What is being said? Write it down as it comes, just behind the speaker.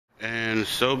And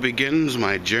so begins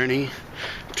my journey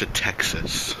to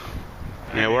Texas.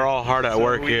 Yeah, we're all hard at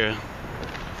work here.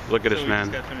 Look at us,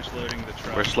 man.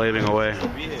 We're slaving away.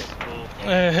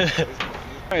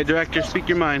 Alright, director, speak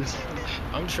your mind.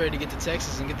 I'm just ready to get to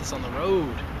Texas and get this on the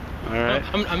road. Alright.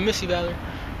 I miss you, Valerie.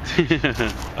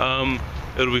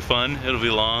 It'll be fun. It'll be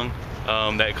long.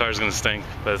 That car's gonna stink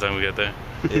by the time we get there.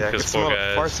 Yeah, I can smell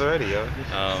farts already, yo.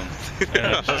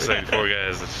 Yeah, just like 4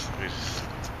 guys.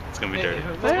 It's gonna be dirty.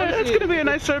 Yeah, it's gonna be a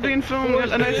nice Serbian film,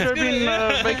 a nice Serbian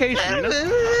vacation. You know?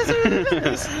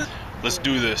 Let's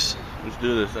do this. Let's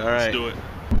do this. All right. Let's do it.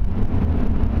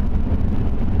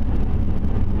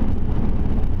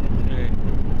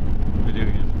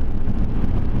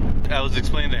 I was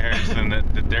explaining to Harrison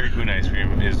that the Dairy Queen ice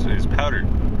cream is powdered,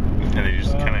 and they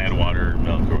just kind of add water or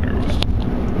milk or whatever.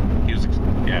 He was,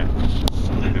 yeah.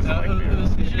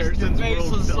 Harrison's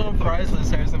face was so priceless,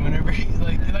 Harrison. Whenever he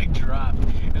dropped,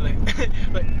 like.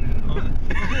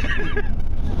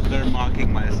 They're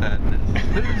mocking my sadness.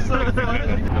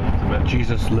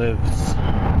 Jesus lives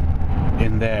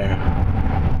in there.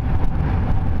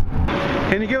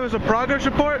 Can you give us a progress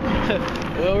report?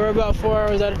 Well, we're about 4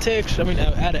 hours out of Texas. I mean,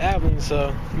 out of Abilene,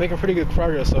 so making pretty good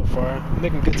progress so far.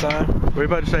 Making good time. We're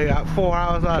about to say 4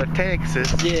 hours out of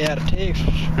Texas. Yeah, out of Texas.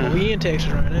 Well, we in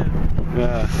Texas right now.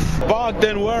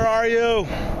 Bogdan, where are you?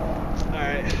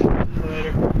 Alright,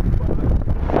 later.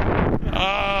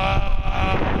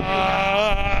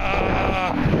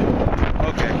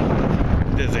 Okay.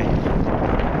 Dizzy.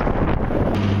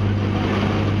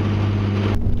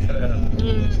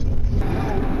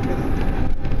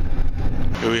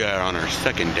 Here we are on our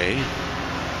second day.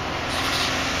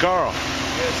 Carl.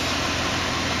 Yes.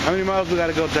 How many miles we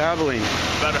gotta go to Abilene?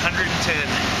 About 110.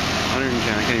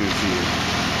 110, I can't even see you.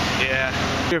 Yeah.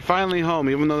 You're finally home,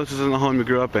 even though this isn't the home you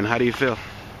grew up in. How do you feel?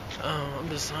 I'm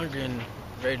just hungry and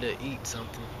ready to eat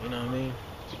something, you know what I mean?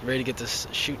 Ready to get this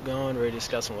shoot going, ready to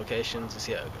scout some locations and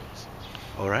see how it goes.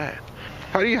 Alright.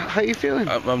 How you feeling?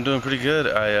 I'm doing pretty good.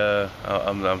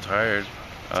 I'm tired.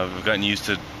 I've gotten used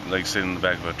to like sitting in the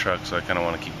back of a truck, so I kind of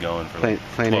want to keep going for like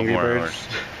playing 12 Angry more Birds. hours.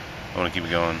 I want to keep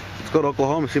it going. Let's go to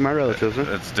Oklahoma and see my relatives, huh?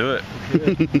 Let's do it.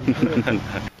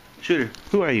 Shooter,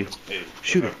 who are you? Hey,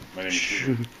 Shooter. My name is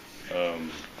Shooter. I'm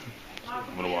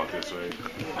gonna walk this way.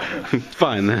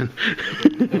 Fine then.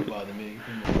 Don't bother me.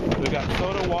 We got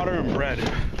soda, water, and bread.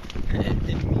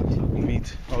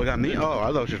 Meat. Oh, we got meat? Oh,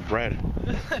 I thought it was just bread.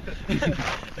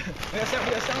 That's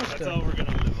all we're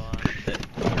gonna live on.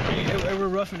 Hey, we're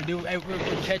roughing to do. Hey, we're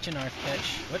catching our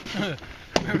catch. What?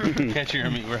 Catching our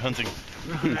meat. We're hunting.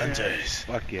 Hunters.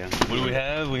 Fuck yeah. What do we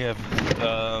have? We have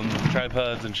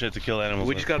tripods and shit to kill animals.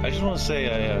 We with. just got. I just want to say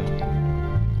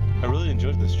I really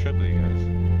enjoyed this trip with you guys.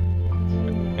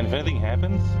 And if anything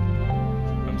happens,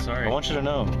 I'm sorry. I want you to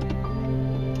know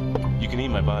you can eat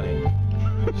my body.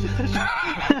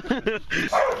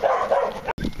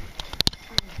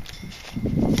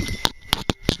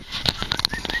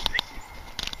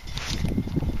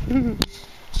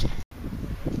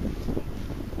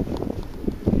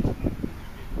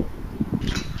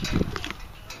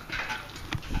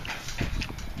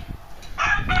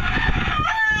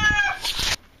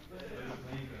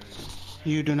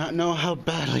 You do not know how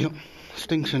badly it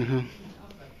stinks in here.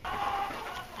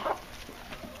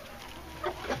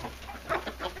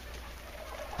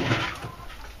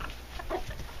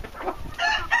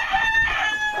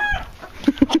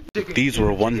 These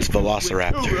were once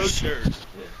velociraptors.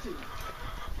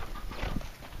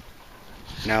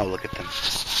 Now look at them.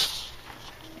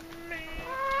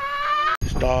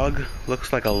 This dog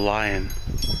looks like a lion.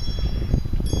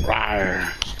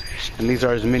 Rawr. And these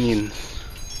are his minions.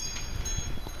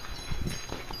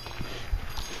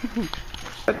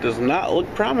 That does not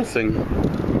look promising.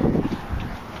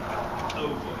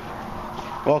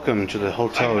 Welcome to the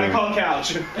hotel room. I call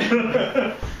couch.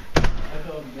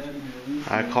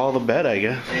 I call the bed, I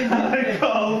guess. I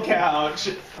call couch.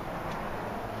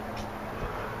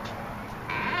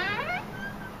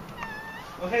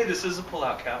 Oh hey, this is a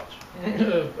pull-out couch.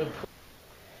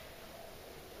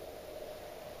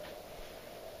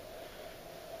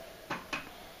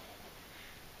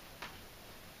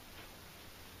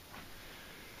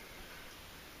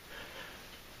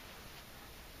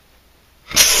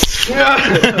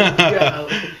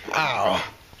 Ow.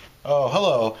 Oh,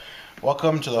 hello.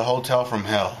 Welcome to the hotel from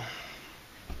hell.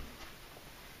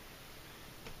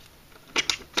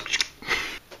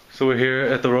 So we're here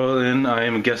at the Royal Inn. I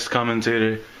am a guest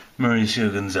commentator,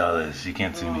 Mauricio Gonzalez. You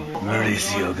can't see me.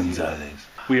 Mauricio Gonzalez.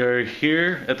 We are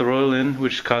here at the Royal Inn,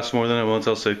 which costs more than a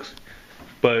Motel 6.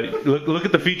 But look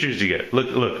at the features you get.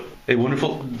 Look. A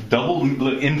wonderful double,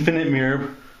 infinite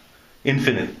mirror.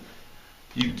 Infinite.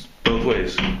 Both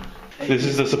ways. This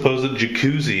is the supposed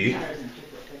jacuzzi.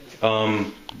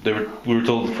 We were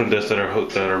told from desk that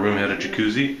our room had a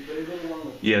jacuzzi.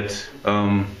 Yet,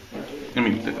 I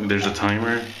mean, there's a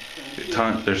timer.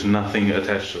 There's nothing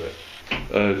attached to it.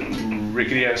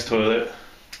 Rickety ass toilet.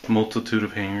 Multitude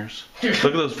of hangers. Look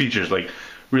at those features. Like,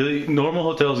 really, normal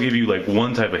hotels give you like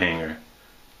one type of hanger.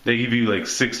 They give you like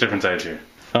 6 different types here.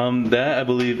 That I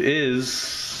believe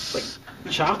is like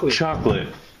chocolate. Chocolate.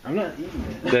 I'm not eating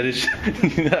it. That is.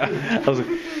 I was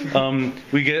like,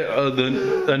 we get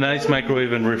a nice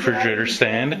microwave and refrigerator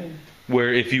stand,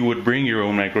 where if you would bring your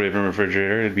own microwave and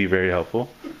refrigerator, it'd be very helpful.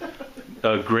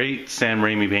 A great Sam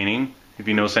Raimi painting. If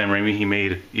you know Sam Raimi, he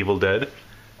made Evil Dead.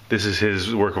 This is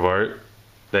his work of art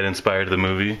that inspired the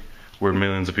movie, where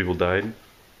millions of people died.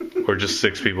 Or just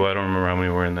 6 people, I don't remember how many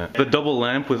were in that. The double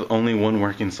lamp with only one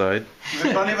working side.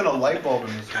 There's not even a light bulb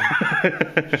in this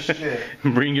one. Shit.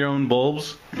 Bring your own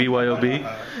bulbs, BYOB.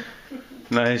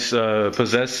 Nice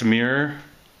possessed mirror,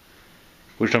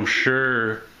 which I'm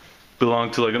sure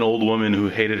belonged to like an old woman who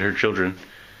hated her children.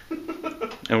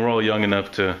 And we're all young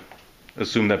enough to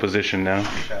assume that position now.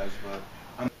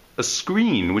 A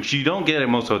screen, which you don't get at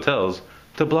most hotels,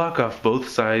 to block off both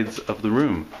sides of the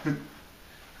room.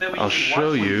 I'll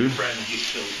show you.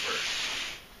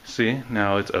 See,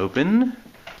 now it's open.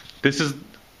 This is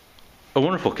a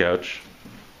wonderful couch.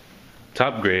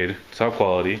 Top grade, top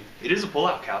quality. It is a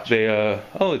pull-out couch. They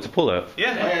oh, it's a pull-out.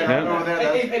 Yeah.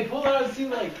 Hey, pull out and see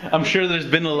like. I'm sure there's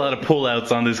been a lot of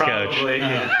pull-outs on this Probably,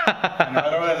 couch.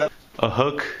 yeah. A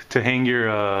hook to hang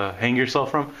yourself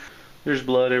from. There's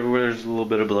blood everywhere. There's a little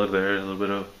bit of blood there, a little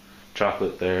bit of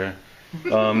chocolate there.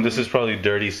 This is probably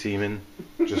dirty semen.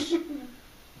 Just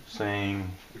saying.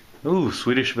 Ooh,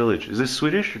 Swedish Village. Is this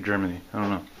Swedish or Germany? I don't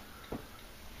know.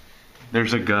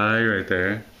 There's a guy right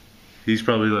there. He's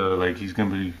probably he's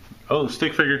gonna be. Oh,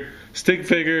 stick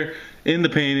figure in the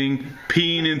painting,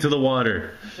 peeing into the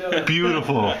water.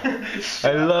 Beautiful.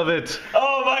 I love it.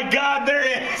 Oh my God, there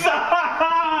is.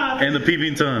 And the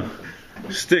peeping Tom.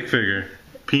 Stick figure,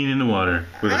 peeing in the water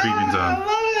with a peeping Tom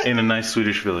in a nice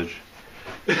Swedish village.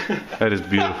 That is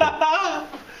beautiful.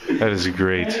 That is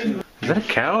great. Is that a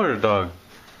cow or a dog?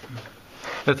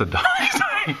 That's a dog.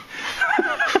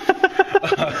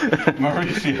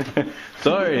 Mauricio.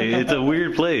 Sorry, it's a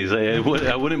weird place. I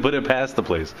wouldn't put it past the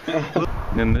place.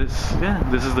 And this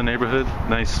is the neighborhood.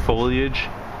 Nice foliage.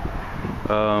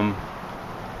 Yeah.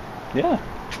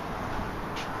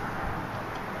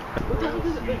 What the heck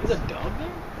is it? Is a dog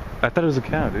there? I thought it was a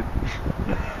cow, dude.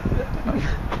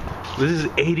 This is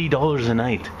 $80 a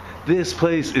night. This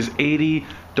place is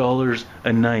 $80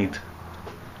 a night.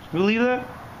 You believe that?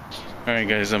 Alright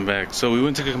guys, I'm back. So we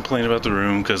went to complain about the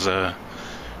room because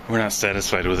we're not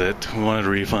satisfied with it. We wanted a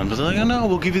refund, but they're like, oh no,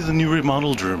 we'll give you the new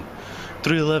remodeled room.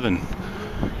 311.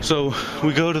 So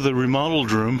we go to the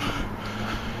remodeled room,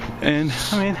 and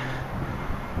I mean,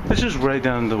 it's just right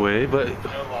down the way, but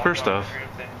first off,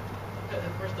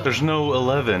 there's no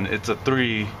 11, it's a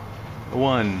 3-1.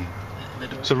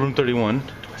 So room 31.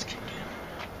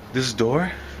 This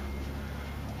door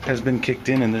has been kicked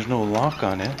in and there's no lock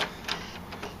on it.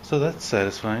 So that's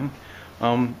satisfying.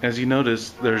 As you notice,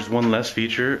 there's one less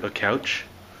feature, a couch.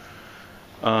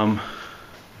 I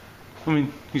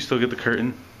mean, you still get the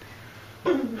curtain.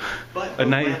 But the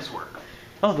lamps work.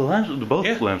 Oh,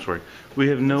 both lamps work. We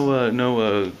have no I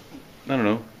don't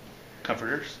know,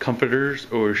 comforters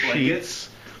or sheets.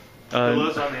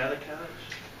 Pillows on the other couch.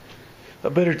 A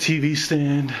better TV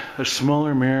stand, a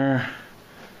smaller mirror.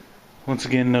 Once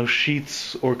again, no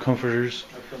sheets or comforters.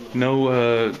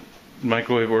 No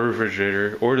microwave or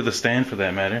refrigerator, or to the stand for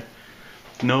that matter.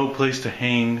 No place to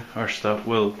hang our stuff.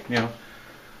 Well, you know,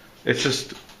 it's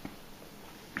just,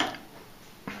 I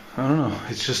don't know,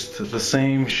 it's just the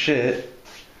same shit,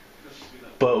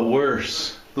 but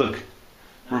worse. Look,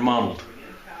 remodeled.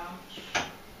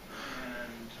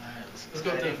 Let's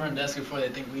go to the front desk before they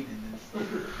think we did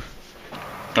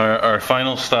this. Our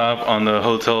final stop on the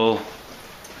hotel.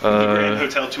 The Grand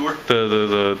Hotel tour.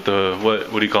 The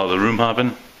what do you call it? The room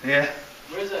hopping. Yeah.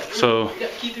 Where's that? So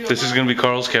this is gonna be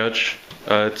Carl's couch.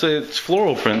 It's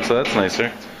floral print, so that's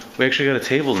nicer. We actually got a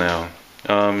table now.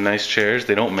 Nice chairs.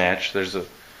 They don't match. There's a.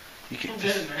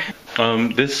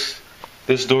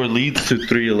 This door leads to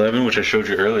 311, which I showed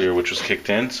you earlier, which was kicked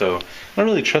in. So I don't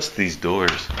really trust these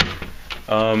doors.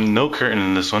 No curtain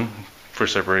in this one for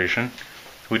separation.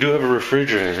 We do have a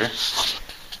refrigerator,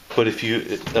 but if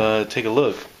you take a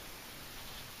look,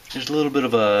 there's a little bit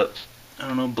of a, I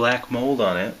don't know, black mold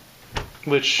on it,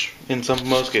 which in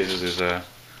most cases is oh,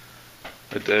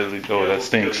 that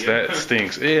stinks. That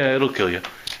stinks. Yeah, it'll kill you.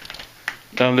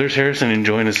 There's Harrison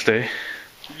enjoying his stay.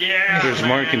 Yeah. There's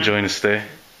Mark enjoying his stay.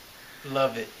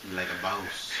 Love it. Like a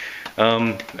bounce. I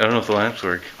don't know if the lamps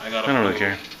work. I I don't really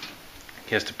care.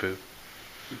 He has to poo.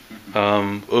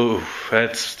 Oh,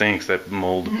 that stinks. That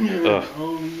mold. Ugh.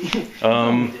 I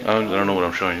don't know what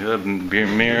I'm showing you. That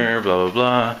mirror, blah blah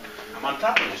blah. I'm on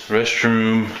top of this.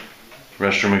 Restroom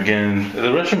again. The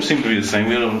restrooms seem to be the same.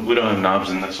 We don't have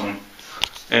knobs in this one.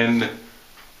 And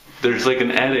there's like an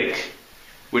attic,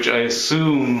 which I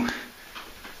assume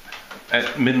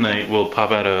at midnight will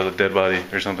pop out a dead body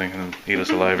or something and eat us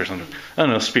alive or something. I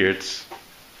don't know, spirits.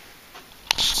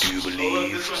 Do you Oh, look,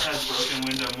 believe? this one has broken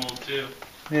window mold too.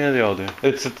 Yeah, they all do.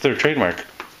 It's their trademark.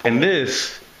 And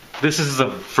this is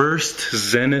the first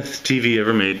Zenith TV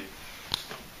ever made.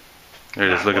 There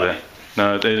it is. Look at that.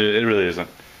 No, it really isn't.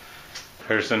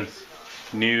 Harrison,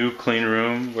 new clean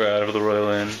room. We're out of the Royal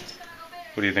Inn.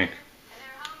 What do you think?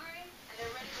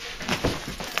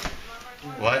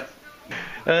 What?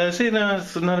 See, no,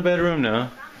 it's not a bad room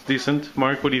now. It's decent.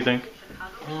 Mark, what do you think?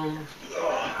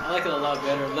 I like it a lot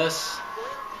better. Less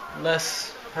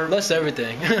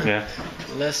everything. Yeah.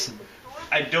 Less.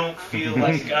 I don't feel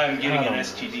like I'm getting an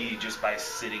STD just by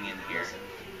sitting in here.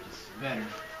 Better.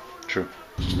 True.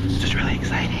 This is really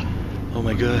exciting. Oh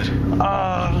my god.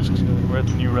 Ah, we're at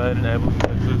the new ride in Abilene,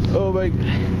 Texas. Oh my god.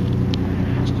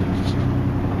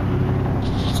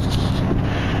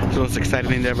 It's the most exciting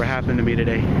thing that ever happened to me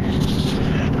today.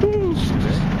 Woo.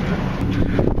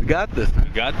 We got this. We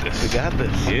got this. We got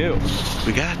this. Ew.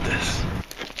 We got this.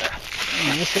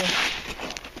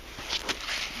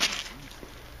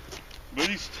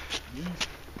 Beast.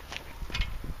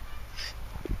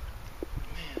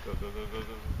 Go, go, go, go, go.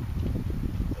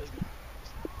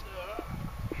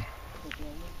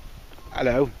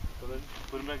 Hello.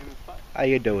 Put him back in his spot. How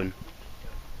you doing?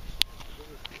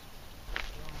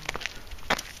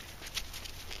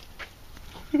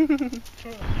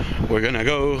 We're gonna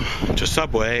go to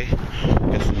Subway,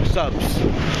 get some subs,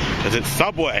 cause it's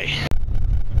Subway.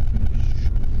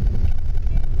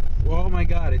 Oh my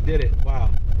god, it did it, wow.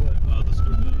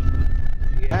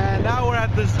 And now we're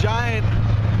at this giant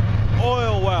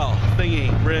oil well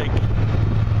thingy, rig,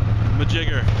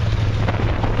 majigger.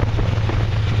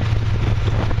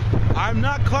 I'm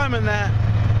not climbing that.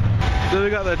 So we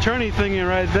got the attorney thingy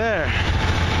right there.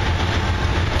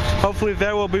 Hopefully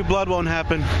there will be blood won't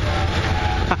happen.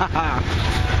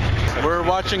 We're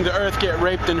watching the earth get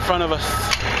raped in front of us.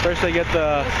 First they get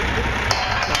the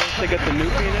new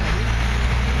penis,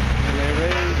 and they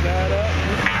raise that up,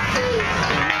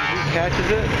 and then he catches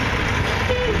it.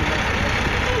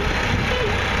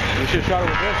 We should have shot it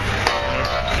with this.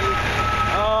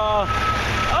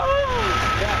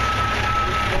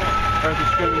 Earth is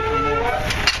screaming for more.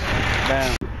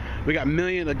 Bam. We got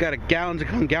gallons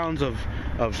upon gallons of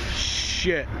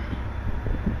shit.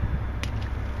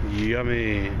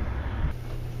 Yummy.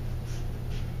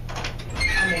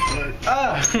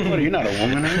 What are you, not a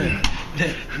woman, are you?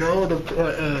 No,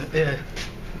 yeah.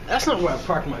 That's not where I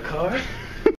parked my car.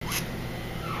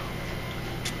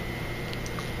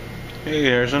 Hey,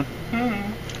 Harrison.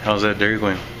 How's that Dairy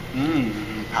Queen?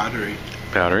 Powdery.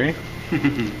 Powdery?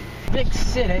 Big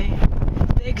city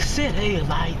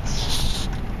lights.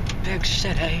 Big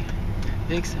city.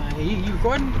 You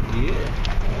recording? Yeah.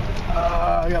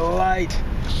 Oh, I got a light.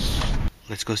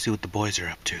 Let's go see what the boys are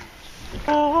up to.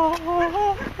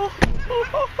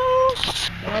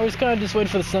 I was kind of just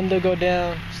waiting for the sun to go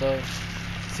down, so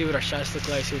see what our shots look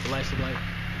like, see what the lights look like.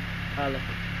 Holla.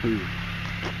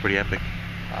 Pretty epic.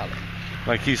 Holla.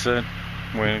 Like he said,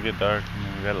 we're gonna get dark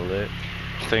and we got it lit.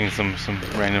 Taking some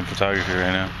random photography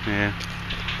right now. Yeah.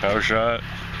 Power shot.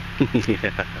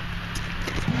 Yeah.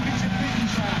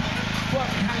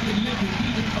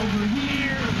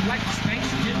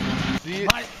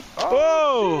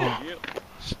 Whoa!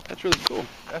 That's really cool.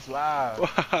 That's live.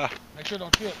 Wow. Make sure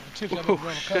don't tip. The tip, y'all better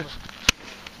run the cover.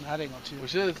 Nah, they ain't gonna tip. We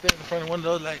should have stayed in front of one of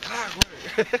those like clockwork.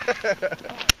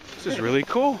 This is really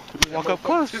cool. Walk up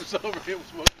close. Tips over here.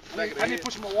 I need to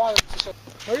push my water.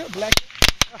 Hurry up, Black.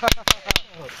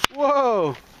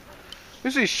 Whoa!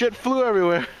 This is shit flew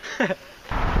everywhere.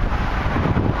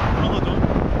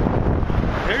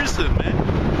 Harrison, man.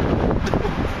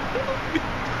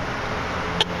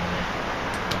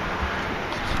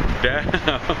 Damn.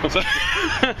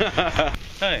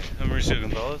 Hi, I'm Mauricio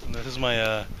Gonzalez, and this is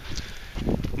my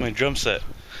my drum set.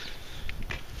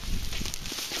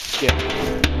 Yeah.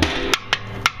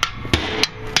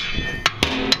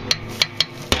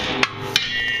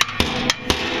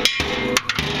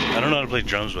 I don't know how to play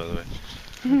drums, by the way,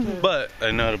 but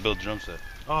I know how to build a drum set.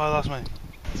 Oh, I lost mine.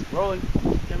 Rolling.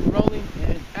 Camera rolling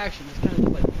and action. It's kind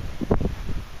of like.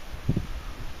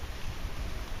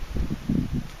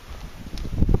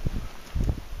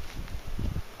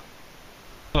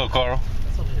 up, Carl?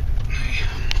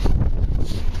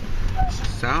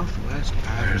 Southwest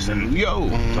Patterson. Yo!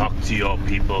 Talk to your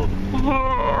people.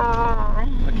 I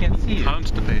can't see you.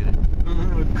 Constipated.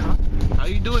 How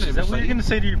you doing? Is that what you're gonna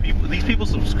say to your people? These people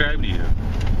subscribe to you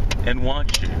and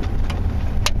want you,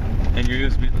 and you're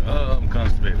gonna be, oh, I'm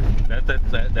constipated.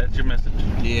 That's your message.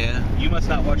 Yeah. You must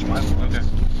not watch my vlogs. Okay.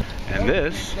 And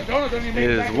this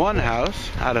is one house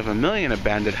out of 1 million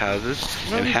abandoned houses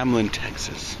in Hamlin,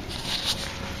 Texas.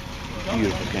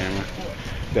 Beautiful camera.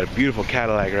 Got a beautiful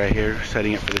Cadillac right here,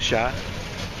 setting it for the shot.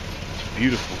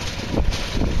 Beautiful.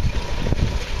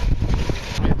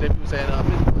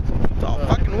 It's all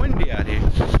fucking windy out here.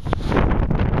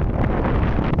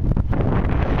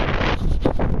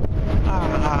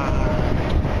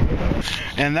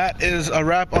 And that is a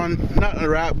wrap on, not a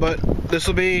wrap, but this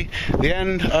will be the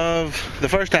end of the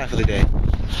first half of the day.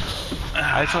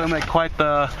 I just want to make quite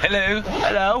the... Hello.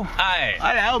 Hello. Hi.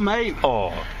 Hello, mate.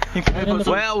 Oh.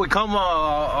 Well, we come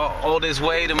all this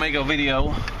way to make a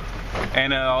video,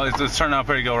 and it's turned out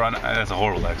pretty good. That's a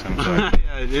horrible accent. I'm sorry.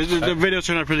 Yeah, the video's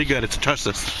turned out pretty good. Trust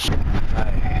us.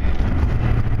 Hi.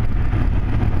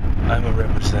 I'm a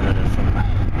representative from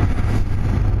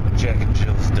Jack and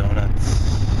Jill's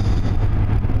Donuts.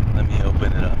 Let me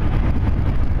open it up.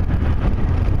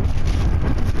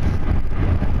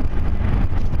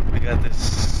 We got this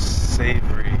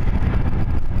savory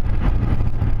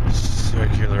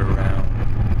circular round.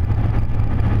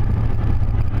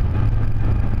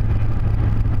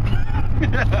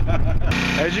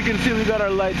 As you can see, we got our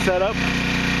lights set up.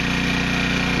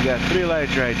 We got 3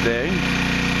 lights right there.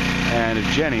 And a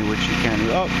Jenny, which you can...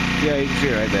 Oh, yeah, you can see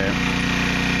it right there.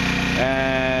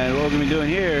 And what we're going to be doing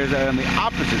here is that on the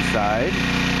opposite side,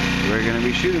 we're going to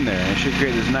be shooting there. And it should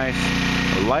create this nice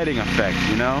lighting effect,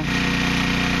 you know,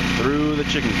 through the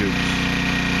chicken coops.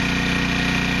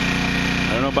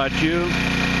 I don't know about you,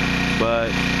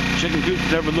 but chicken coops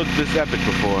never looked this epic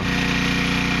before.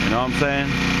 You know what I'm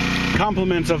saying?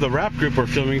 Compliments of the rap group we're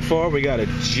filming for. We got a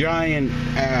giant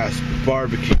ass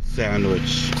barbecue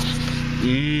sandwich.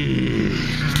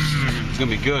 It's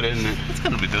gonna be good, isn't it? It's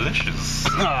gonna be delicious.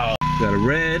 Oh. Got a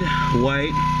red,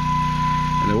 white,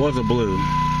 and there was a blue.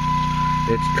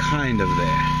 It's kind of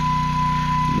there.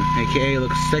 AKA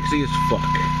looks sexy as fuck.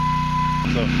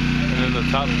 So, and then the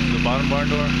bottom barn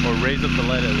door, or raise up the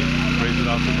light at least. Raise it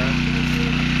off the ground.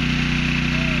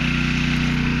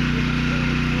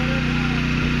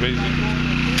 Raise it.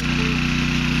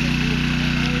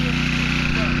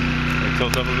 Like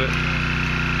tilt up a bit.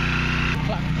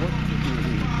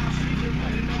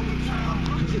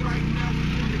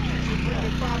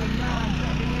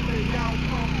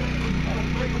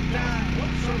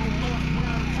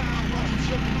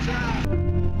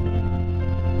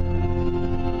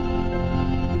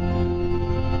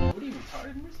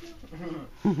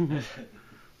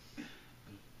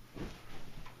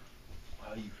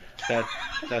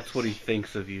 That's what he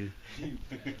thinks of you.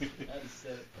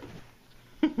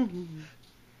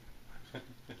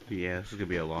 Yeah, this is gonna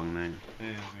be a long night.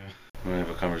 I'm gonna have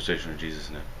a conversation with Jesus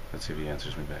now. Let's see if he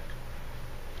answers me back.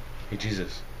 Hey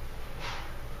Jesus,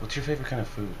 what's your favorite kind of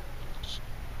food?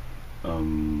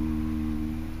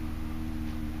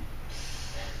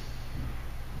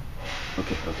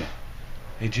 Okay.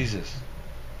 Hey Jesus,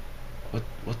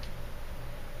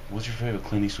 what's your favorite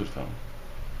Clint Eastwood film?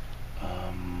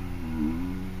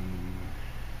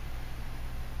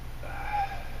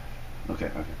 Okay.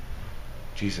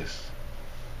 Jesus,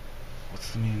 what's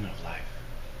the meaning of life?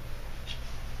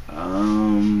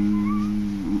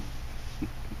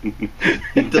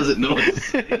 He doesn't know what to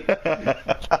say. Feel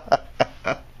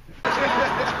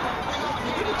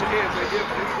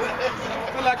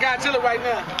like I tell it right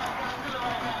now.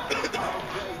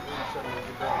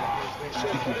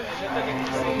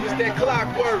 It's that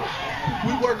clockwork.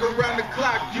 We work around the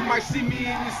clock. You might see me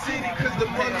in the city because the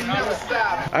money never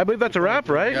stops. I believe that's a wrap,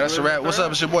 right? Yeah, that's a wrap. What's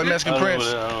up? It's your boy Mexican Prince.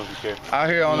 I don't know if you care. Out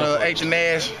here on H and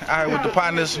Nash, out here with the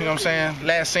partners, you know what I'm saying?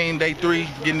 Last scene, day 3,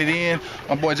 getting it in.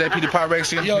 My boy JP the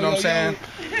Pyrexian, you know what I'm saying?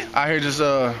 Out here just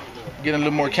getting a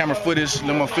little more camera footage, a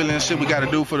little more feeling and shit we gotta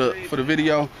do for the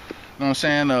video. You know what I'm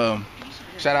saying?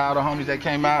 Shout out all the homies that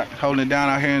came out, holding it down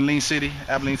out here in Lean City,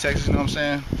 Abilene, Texas, you know what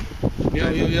I'm saying?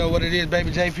 Yo, what it is,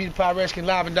 baby. JP the Pyrexian,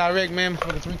 live and direct, man.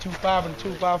 For the 325 and the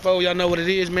 254, y'all know what it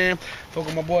is, man. Fuck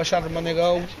with my boy, shout out to my nigga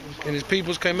O and his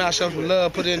peoples came out, showed some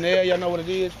love, put it in the air, y'all know what it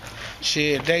is.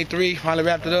 Shit, day 3, finally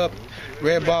wrapped it up.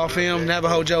 Red Ball Films,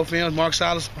 Navajo Joe Films, Mark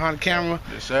Silas behind the camera.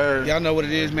 Yes, sir. Y'all know what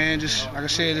it is, man. Just like I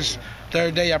said, this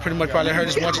third day, I pretty much probably heard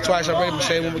this once or twice already, but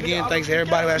say it again. Thanks to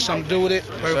everybody who has something to do with it.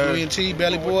 Purple ENT,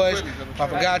 Belly Boys. If I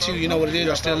forgot you, you know what it is.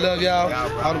 I still love y'all.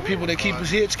 All the people that keep us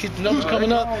hits, keep the numbers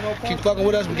coming up, keep fucking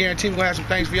with us. We guarantee we're gonna have some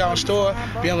things for y'all in store.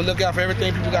 Be on the lookout for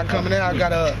everything people got coming out. I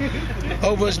got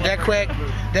Overs, That Crack,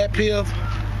 That Pill.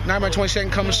 Nightmare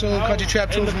 22nd coming soon. Country Trap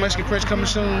Tunes from Mexican Prince coming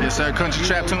soon. Yes, sir. Country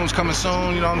Trap Tunes coming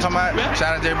soon. You know what I'm talking about?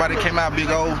 Shout out to everybody that came out.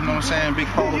 Big O, you know what I'm saying? Big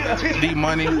Poe, D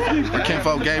Money,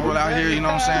 Kinfolk Gabriel out here, you know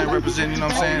what I'm saying? Representing, you know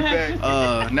what I'm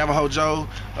saying? Navajo Joe,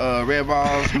 Red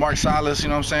Balls, Mark Silas, you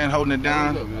know what I'm saying? Holding it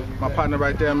down. My partner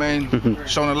right there, man.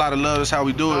 Showing a lot of love. That's how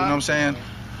we do it, you know what I'm saying?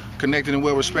 Connected and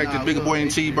well respected. Bigger Boy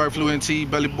NT, Bird Flu NT,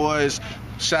 Belly Boys.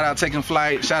 Shout out Taking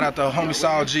Flight. Shout out to homie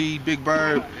Saul G, Big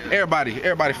Bird. Everybody.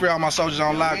 Free all my soldiers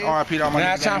on lock. RIP to all my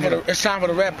Now niggas. it's time for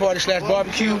the rap party /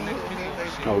 barbecue.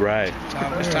 All right.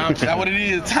 It's time. That's what it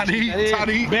is. Time to eat. Time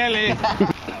to eat. Belly.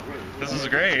 This was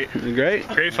great. Great.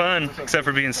 Great fun, except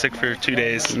for being sick for 2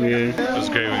 days. Yeah. It was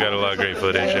great. We got a lot of great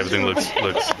footage. Everything looks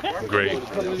great.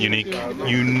 Unique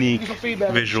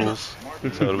visuals.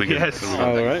 So it'll be good. Yes.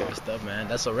 All right. Good stuff, man.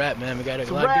 That's a wrap, man. We got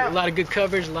a lot of good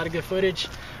coverage, a lot of good footage.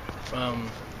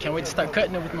 Can't wait to start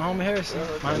cutting it with my homie Harrison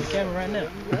behind the camera right now.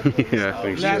 Yeah,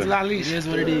 thanks. Last but not least. It is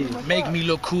what it is. Make me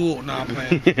look cool. Nah, I'm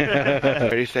playing.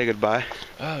 Ready to say goodbye?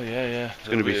 Oh yeah. It's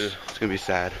gonna be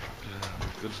sad.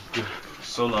 Good.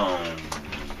 So long.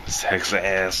 Sex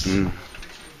ass. See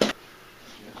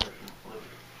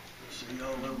y'all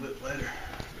a little bit later.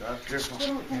 God, careful.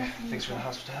 Thanks for the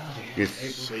hospitality. Yes.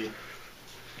 See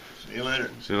you later.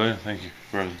 See you later. Thank you,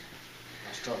 brother.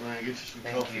 Stop around and get you some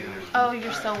coffee. Oh,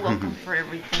 you're so welcome for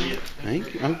everything.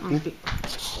 Thank you.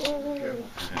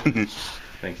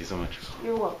 Thank you so much.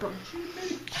 You're welcome.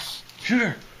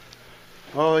 Shooter.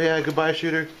 Oh yeah, goodbye,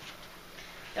 Shooter.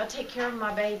 Y'all take care of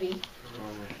my baby.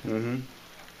 Mm-hmm.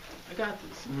 I got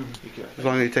this. As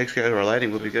long as he takes care of our lighting,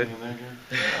 we'll be good.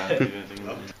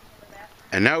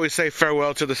 And now we say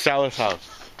farewell to the Salas house.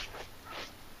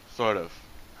 Sort of.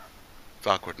 It's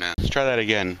awkward now. Let's try that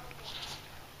again.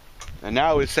 And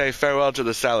now we say farewell to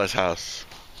the Salas house.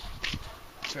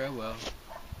 Farewell.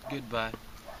 Goodbye.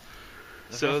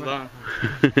 So long.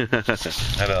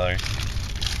 Hi, Valerie.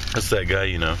 That's that guy,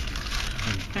 you know.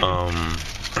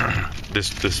 This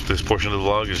portion of the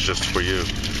vlog is just for you.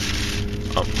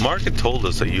 Mark had told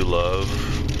us that you love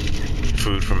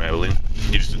food from Abilene.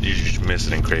 You just miss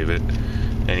it and crave it.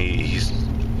 And he's,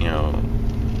 you know,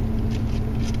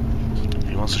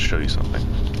 he wants to show you something.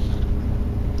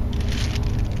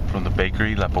 From the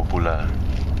bakery La Popular.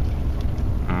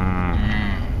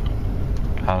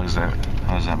 How is that?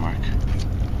 How is that, Mark?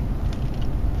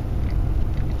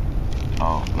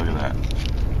 Oh, look at that.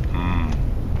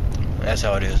 That's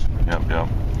how it is. Yep.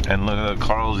 And look at that,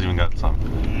 Carl's even got some.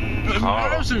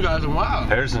 Harrison got some. Wow.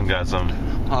 Harrison got some.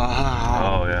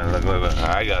 Oh yeah, look.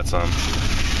 I got some.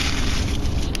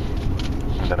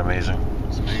 Isn't that amazing?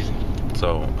 It's amazing.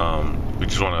 So, we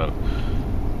just want to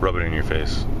rub it in your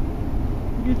face.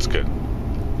 It's good.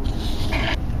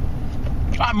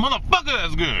 Ah, motherfucker,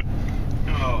 that's good.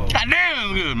 Oh. God damn,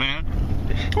 that's good, man.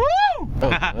 Woo!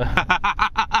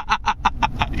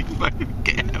 You fucking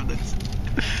can't have this.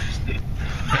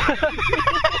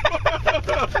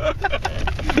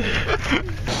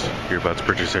 You're about to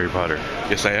purchase Harry Potter.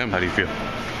 Yes, I am. How do you feel?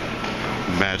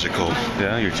 Magical.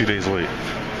 Yeah, you're 2 days late.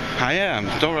 I am.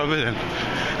 Don't rub it in.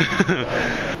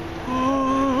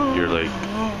 You're like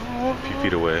a few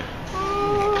feet away.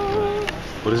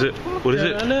 What is it? What is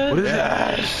it? What is it?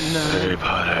 Harry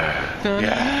Potter.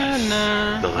 Yes.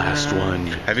 The last one.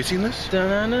 Have you seen this?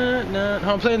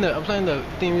 I'm playing the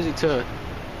theme music to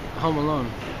Home Alone.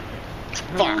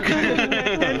 Fuck.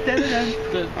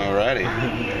 Alrighty.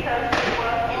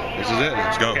 This is it.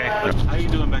 Let's go. Okay. How you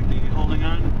doing back there? You holding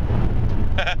on?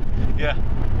 Yeah.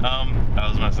 I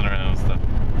was messing around with stuff.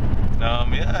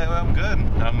 Yeah, I'm good.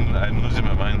 I'm losing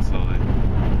my mind slowly.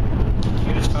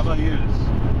 How about yours?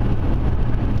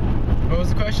 What was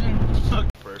the question?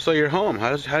 So you're home.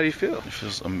 How do you feel? It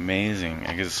feels amazing.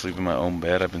 I get to sleep in my own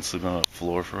bed. I've been sleeping on the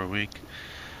floor for a week.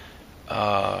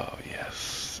 Oh,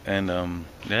 yes. And,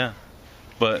 yeah.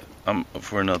 But I'm up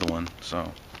for another one,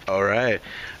 so. All right.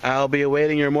 I'll be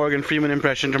awaiting your Morgan Freeman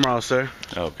impression tomorrow, sir.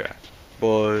 Okay.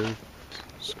 Boy.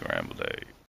 Scrambled egg.